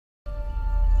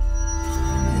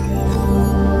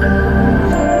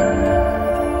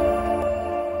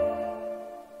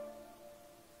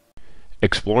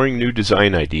Exploring new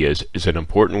design ideas is an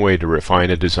important way to refine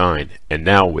a design, and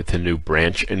now with the new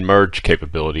branch and merge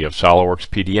capability of SOLIDWORKS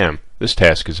PDM, this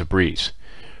task is a breeze.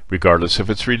 Regardless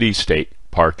of its release date,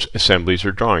 parts, assemblies,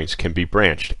 or drawings can be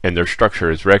branched and their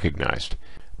structure is recognized.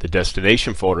 The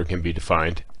destination folder can be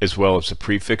defined, as well as the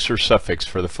prefix or suffix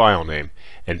for the file name,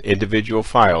 and individual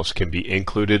files can be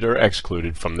included or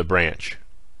excluded from the branch.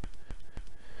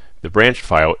 The branched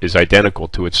file is identical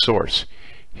to its source.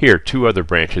 Here, two other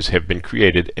branches have been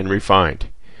created and refined.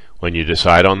 When you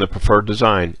decide on the preferred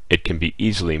design, it can be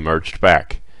easily merged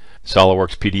back.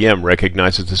 SOLIDWORKS PDM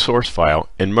recognizes the source file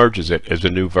and merges it as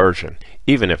a new version,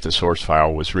 even if the source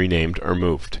file was renamed or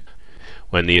moved.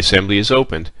 When the assembly is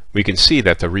opened, we can see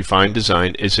that the refined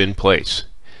design is in place.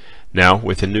 Now,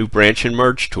 with the new branch and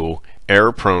merge tool,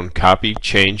 error-prone copy,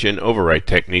 change, and overwrite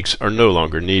techniques are no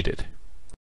longer needed.